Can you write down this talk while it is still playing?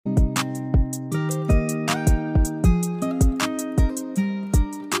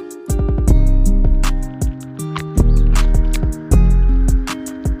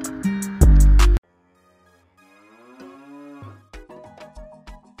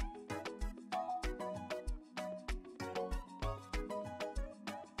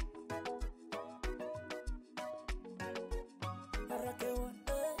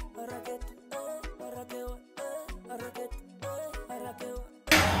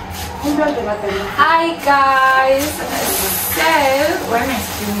Hi guys. So where am I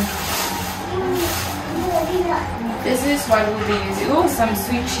doing? This is what we'll be using. Oh, some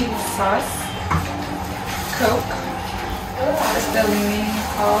sweet chili sauce, Coke, just the remaining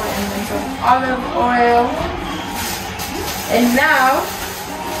part, and then some olive oil. And now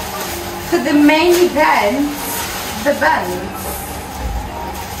for the main event, the buns.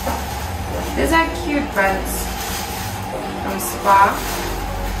 These are cute buns from Spa.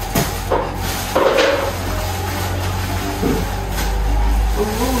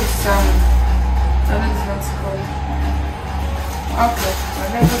 Ooh, some. Oh, this one's cold. Okay,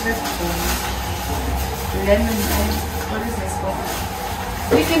 whatever this is. Lemon and what is this one?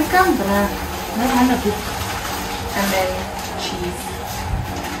 We can come back. And then cheese.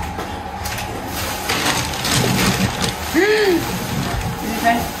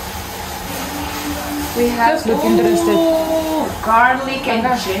 We have garlic and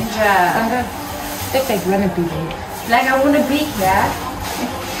ginger. Like I want to be here.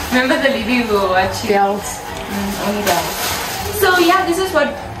 Remember the lady we were watching? Bells. Only bells. So yeah, this is what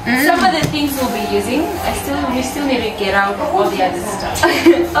some of the things we'll be using. We still need to get out all the other stuff.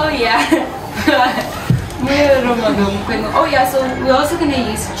 Oh yeah. Oh yeah, so we're also gonna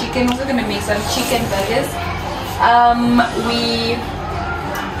use chicken. We're also gonna make some chicken burgers.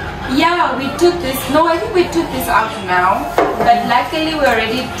 We took this. No, I think we took this out now. But luckily we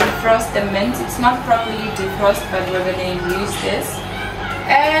already defrost the mint. It's not properly defrost, but we're gonna use this.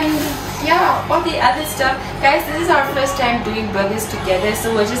 And yeah, all the other stuff. Guys, this is our first time doing burgers together,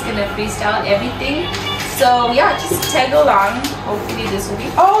 so we're just gonna freestyle everything. So yeah, just tag along. Hopefully this will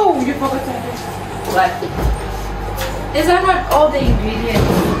be. Oh, you forgot something. What? These are not all the ingredients.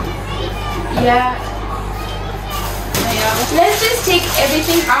 Yeah. Let's just take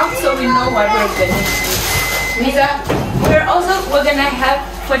everything out so we know what we're gonna do. We're gonna have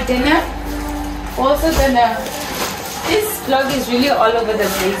for dinner. This vlog is really all over the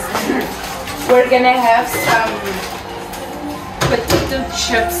place. We're gonna have some potato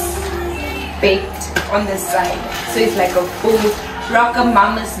chips baked on the side. So it's like a full rocker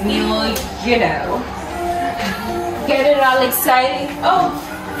mama's meal, you know. Get it all exciting. Oh!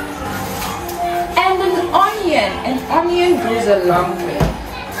 And an onion. An onion goes a long way.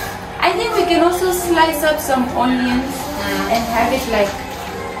 I think we can also slice up some onions and have it like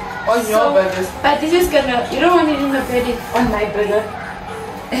on your burgers. But this is gonna, you don't want it in the bread on my burger.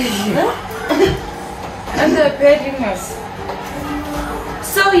 And the breadiness.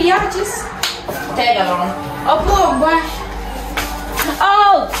 So yeah, just tag along. Oh boy.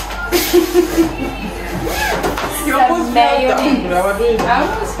 Oh! Some mayonnaise. I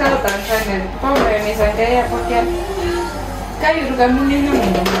almost felt I'm trying to put mayonnaise on there because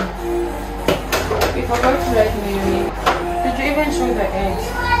we forgot to like mayonnaise. Did you even show the eggs?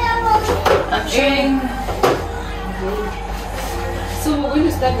 I'm showing. So we're going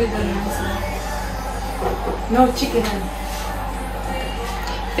to start with the rice. No chicken.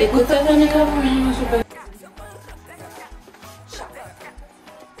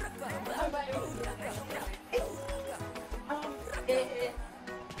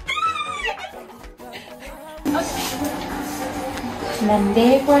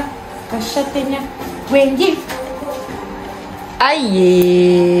 Nandegwa kashatenya wengi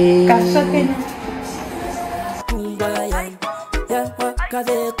aye kashatenya kumbaya ya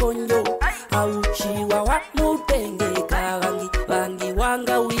wakaze konyo au shiwa wa mutenge kawangi wangi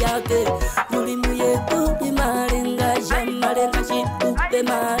wanga uyake mulimu yetu bimarenga jamarenga shitupe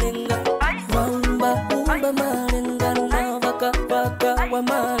marenga waumba marenga na waka wa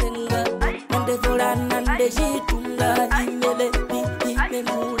marenga nande vola nande shitunga imele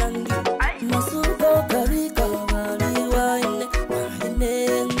murangi masuko karika waliwa ine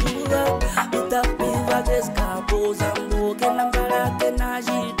ngura utapiva teskapo zambo kenambara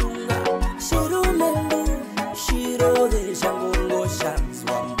kenajidunga shirumendu shiro de shangongo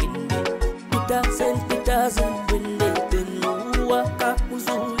shanzwambinde it doesn't winde tenuwa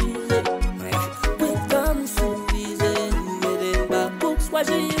kakuzuize kwekamusuize yeremba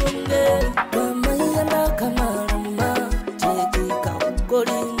kukswajirunge kamayana kamarama chekika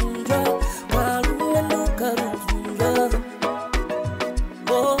korinja karunendo karunja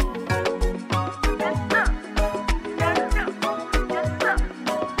oh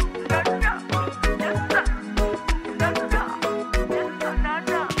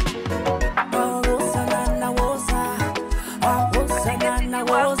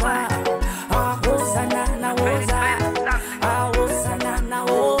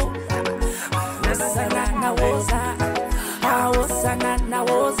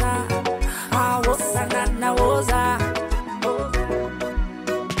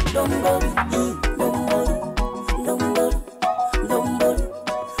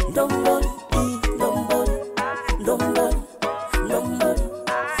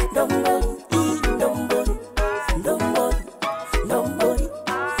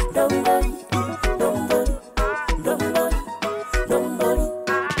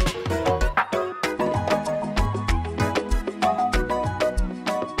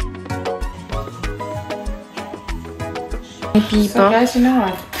People. So guys, you know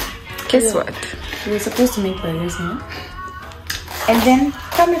what? Guess what? We were supposed to make burgers, no? And then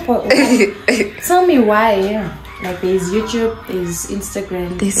tell me why, yeah. Like there's YouTube, there's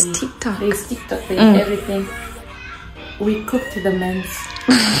Instagram, there's TikTok, there's everything. We cooked the mince.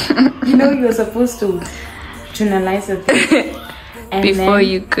 You know, you were supposed to journalize it and before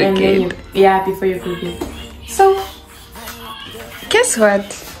you cook it. Yeah, before you cook it. So guess what?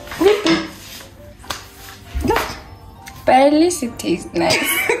 But at least it tastes nice.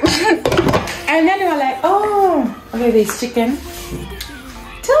 And then you were like, oh, okay, there's chicken.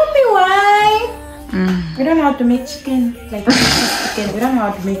 Tell me why. We don't know how to make chicken like KFC chicken. We don't know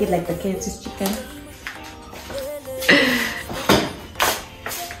how to make it like the KFC chicken.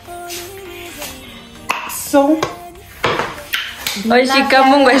 So, look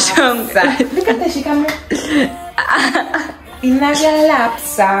at the shikamu. Vinavya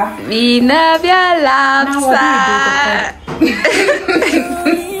lapsa. Now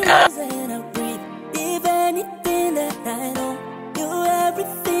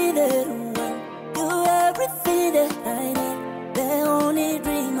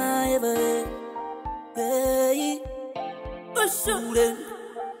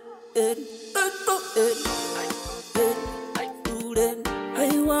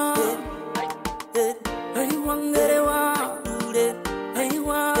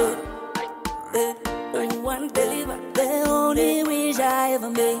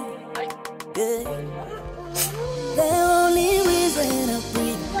what do you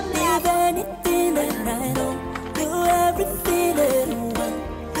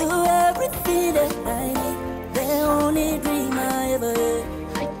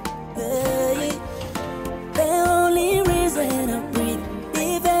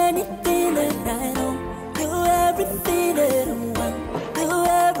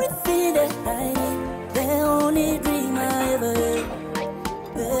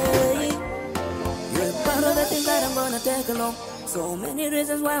So many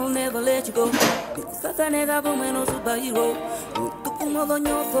reasons why I'll never let you go. Sasa nega bumeno superhero. Tuku modo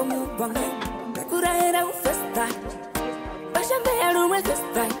nyoso mu bango. Kura era un festa. Bashante era un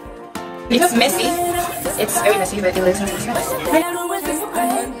festa. It's messy. It's very messy, but it looks nice.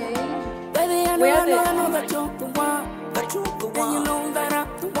 Baby, I know that you're the one. That you're the one. You know that I'm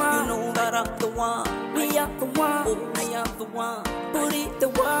the one. You know that I'm the one. We are the one. I am the one. Put it the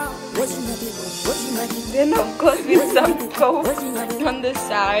one. Then of course with some coke on the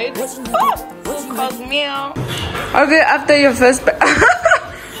side. Called meow. Okay, after your first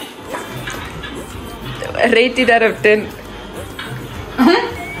rate it out of 10.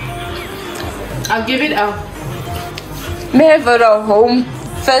 I'll give it a Made for a home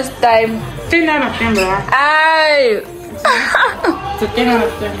first time. 10 out of 10, bro. Aye. So 10 out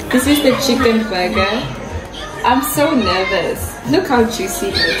of 10. This is the chicken burger. I'm so nervous. Look how juicy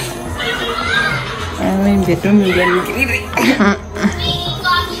it is.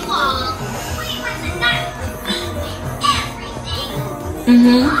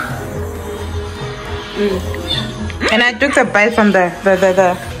 And I took a bite from the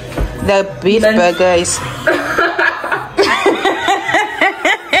beef burgers.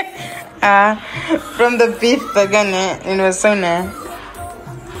 From the beef burger, it was so nice.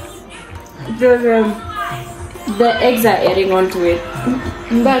 The eggs are adding on to it.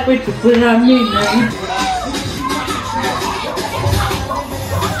 That way to put on me.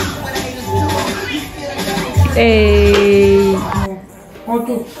 Hey.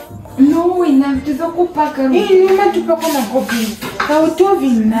 No, inavyo kupaka. Nima tupako na kopi. Kautovi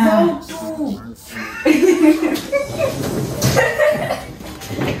na.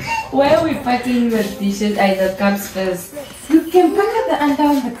 Where are we packing the dishes? The cups first. You can pack the under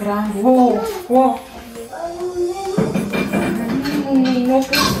on the ground. Whoa, whoa. No,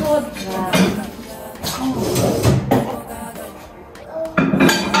 good.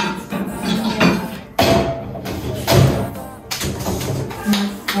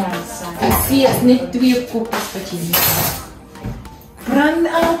 See, as net 2 koppies wat jy nie het. Brand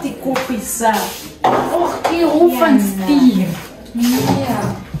al die koppies af. Och, die hoef van stier.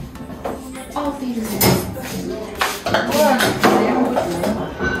 Ja. Al die is.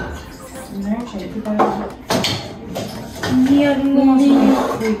 Nee,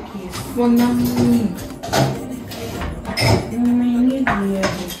 cookies. For mommy. Many dear.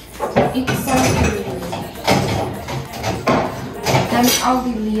 It's something. Dan al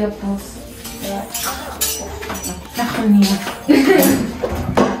die lepels. Ja. Ach nee.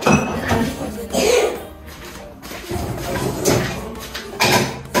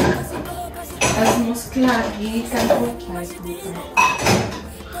 Dat moet klaar. Je kan ook klaar doen.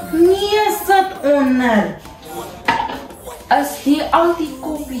 Nee, zat onder. As die al die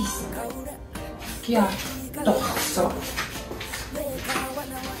koppies. Ja, toch zo.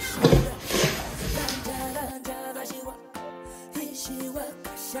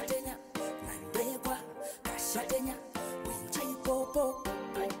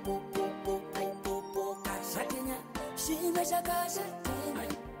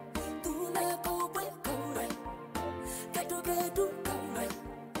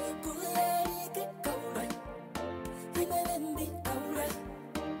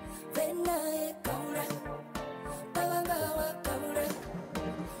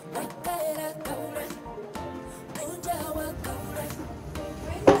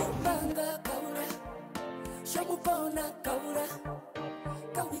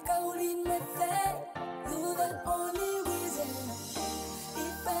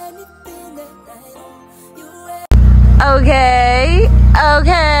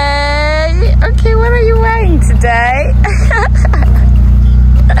 Okay, what are you wearing today?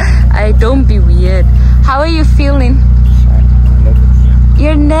 I don't be weird. How are you feeling?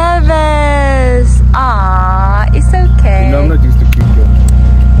 You're nervous. Ah, it's okay. No, I'm not used to people.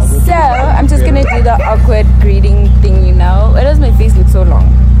 So, I'm just gonna do the awkward greeting thing, you know. Why does my face look so long?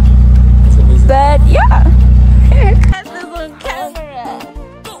 But yeah. Got this on camera.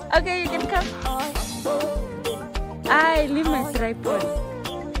 Okay, you can come. I leave my tripod.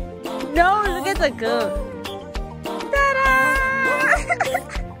 No, look at the girl. Ta-da!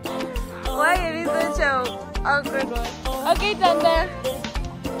 Why are you such a awkward one? Okay, Tanda.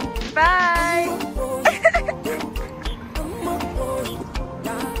 Bye.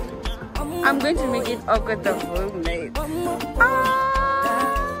 I'm going to make it awkward the whole night.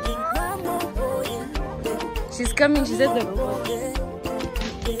 She's coming. She's at the robot.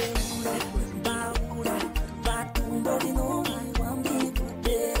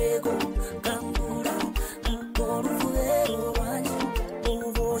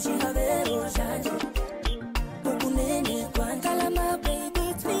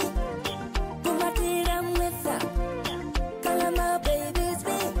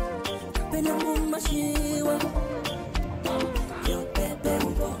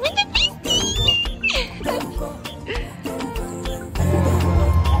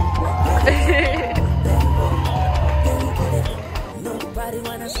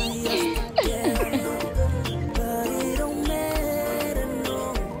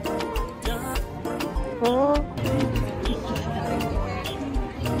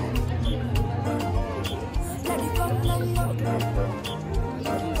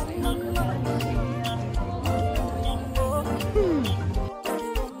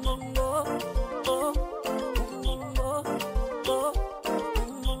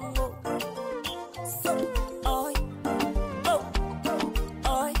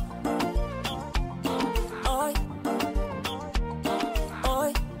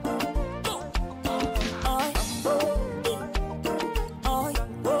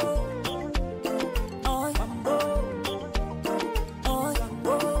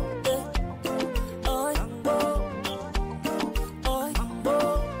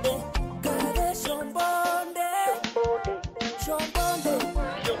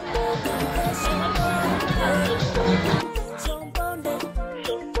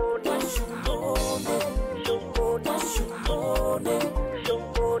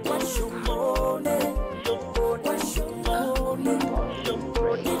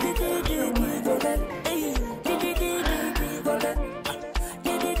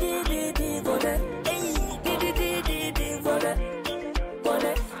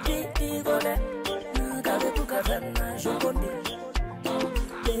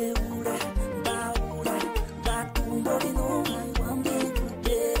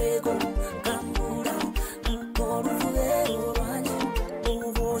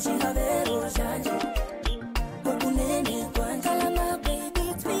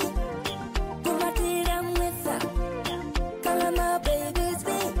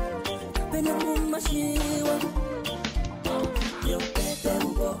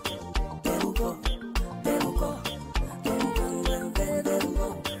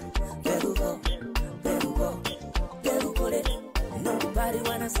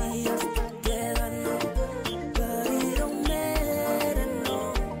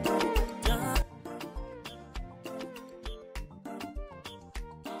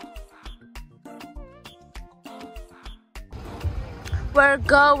 We're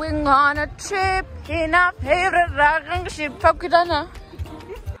going on a trip in our favorite rocking ship.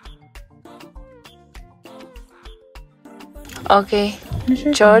 Okay,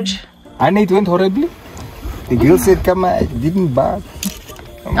 George. And it went horribly. The girl said, "Come on, it didn't bug."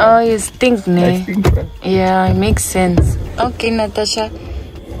 Oh, you stink, I ne? think, right? Yeah, it makes sense. Okay, Natasha.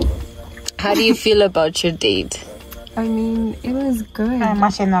 How do you feel about your date? I mean, it was good. Let me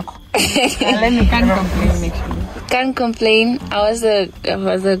Can't complain, actually. Can't complain. Was the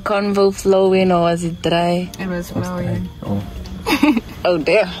convo flowing or was it dry? It was flowing. Oh. Oh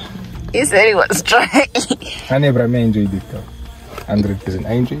damn. He said it was dry. I never enjoyed it. 100%.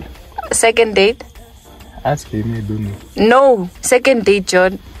 I enjoyed it. Second date? Ask him, I don't know. No. Second date,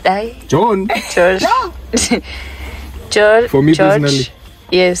 John. John? George. George. For me George. personally.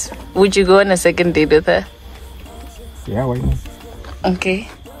 Yes. Would you go on a second date with her? Yeah, why not? Okay.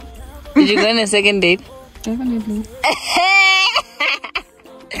 Did you go on a second date? Definitely.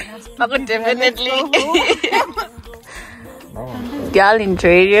 Definitely. Y'all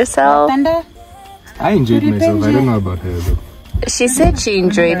enjoyed yourself? Thunder? I enjoyed myself. I don't know about her though. She said she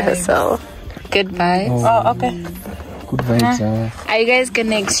enjoyed herself. Goodbye. Oh, okay. Good vibes, Are you guys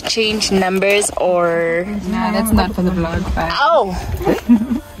gonna exchange numbers or? Nah, that's not for the vlog. But Oh.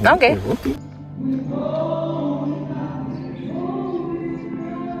 Okay.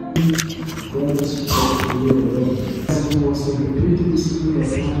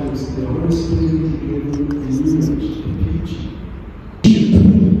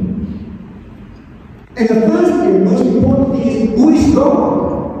 And the first and most important thing is, who is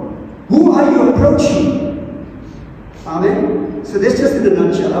God? Who are you approaching? Amen? So that's just in a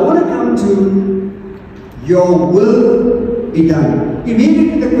nutshell. I want to come to your will be done.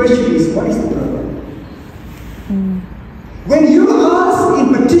 Immediately the question is, what is the will? When you ask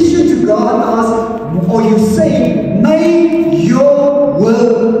in petition to God, or you say, may your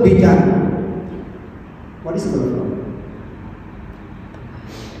will be done. What is the will of God?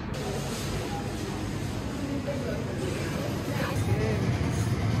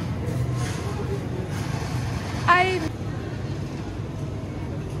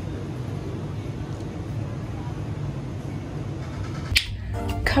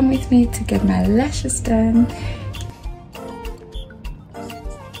 Come with me to get my lashes done.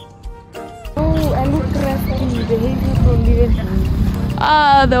 oh, I look funny. The hair from living.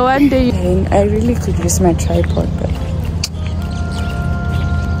 Ah, the one day. I really could use my tripod, but.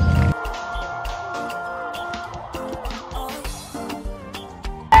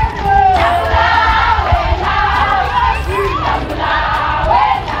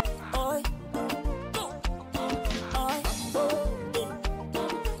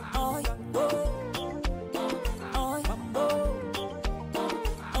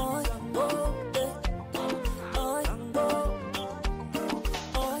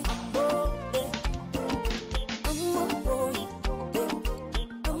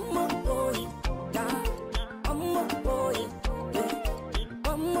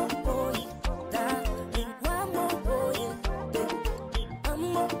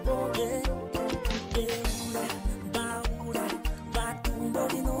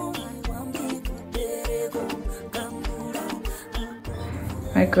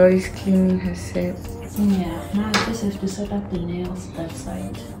 My girl is cleaning herself. Yeah, now I just have to set up the nails that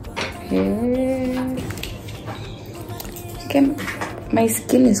side. Yeah. Okay, my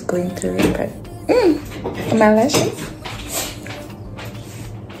skin is going through it, but my lashes.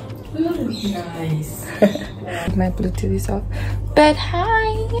 Nice. My Bluetooth is off. But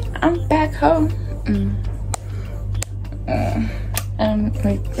hi, I'm back home.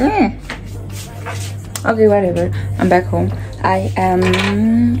 Okay, whatever. I'm back home. I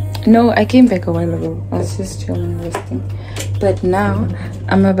came back a while ago. I was just chilling, resting. But now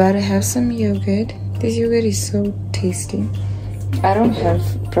I'm about to have some yogurt. This yogurt is so tasty. I don't have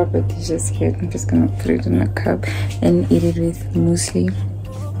proper dishes yet. I'm just gonna put it in a cup and eat it with muesli.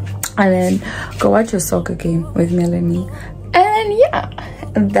 And then go watch a soccer game with Melanie. And yeah,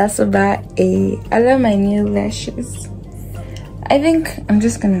 that's about it. I love my new lashes. I think I'm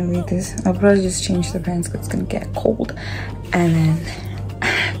just gonna leave this. I'll probably just change the pants because it's gonna get cold. And then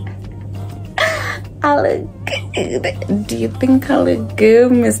I look good. Do you think I look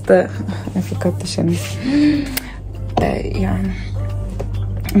good, Mr.? I forgot the chemise. But yeah,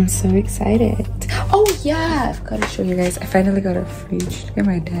 I'm so excited. Oh yeah, I forgot to show you guys. I finally got a fridge. Look at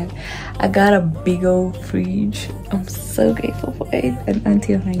my dad. I got a big old fridge. I'm so grateful for it. And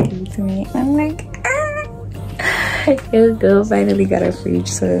Auntie gave it to me. I'm like, your girl finally got a fridge.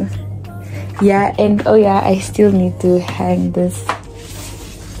 So yeah, and oh yeah, I still need to hang this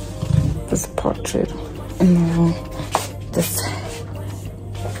portrait in the wall. This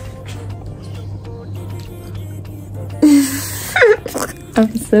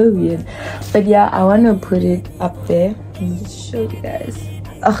I'm so weird. But yeah, I want to put it up there. Let me just show you guys.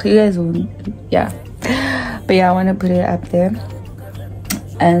 Oh, you guys won't. Yeah. But yeah, I want to put it up there.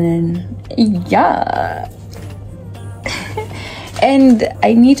 And then, yeah. And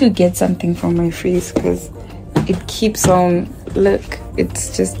I need to get something for my face because it keeps on. Look,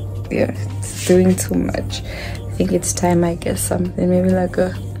 it's just, yeah, it's doing too much. I think it's time I get something. Maybe like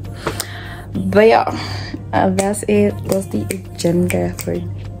a. But yeah, that's it. That's the agenda for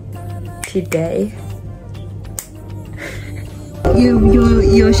today.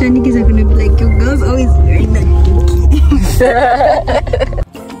 Your shandies are gonna be like, your girl's always wearing that dookie.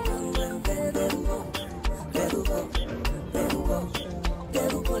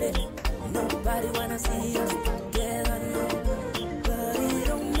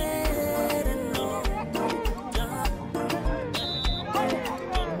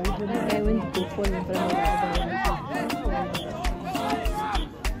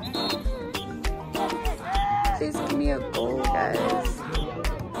 Please give me a goal, guys.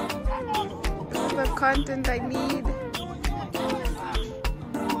 This is the content I need.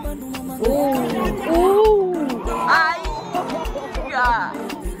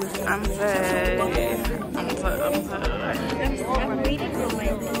 I'm sorry. I'm waiting for my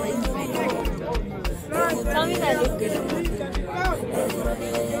tell me that I look good.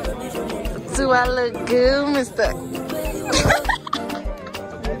 Do I look good, Mr.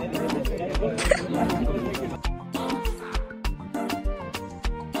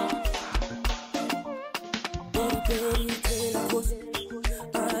 Baby,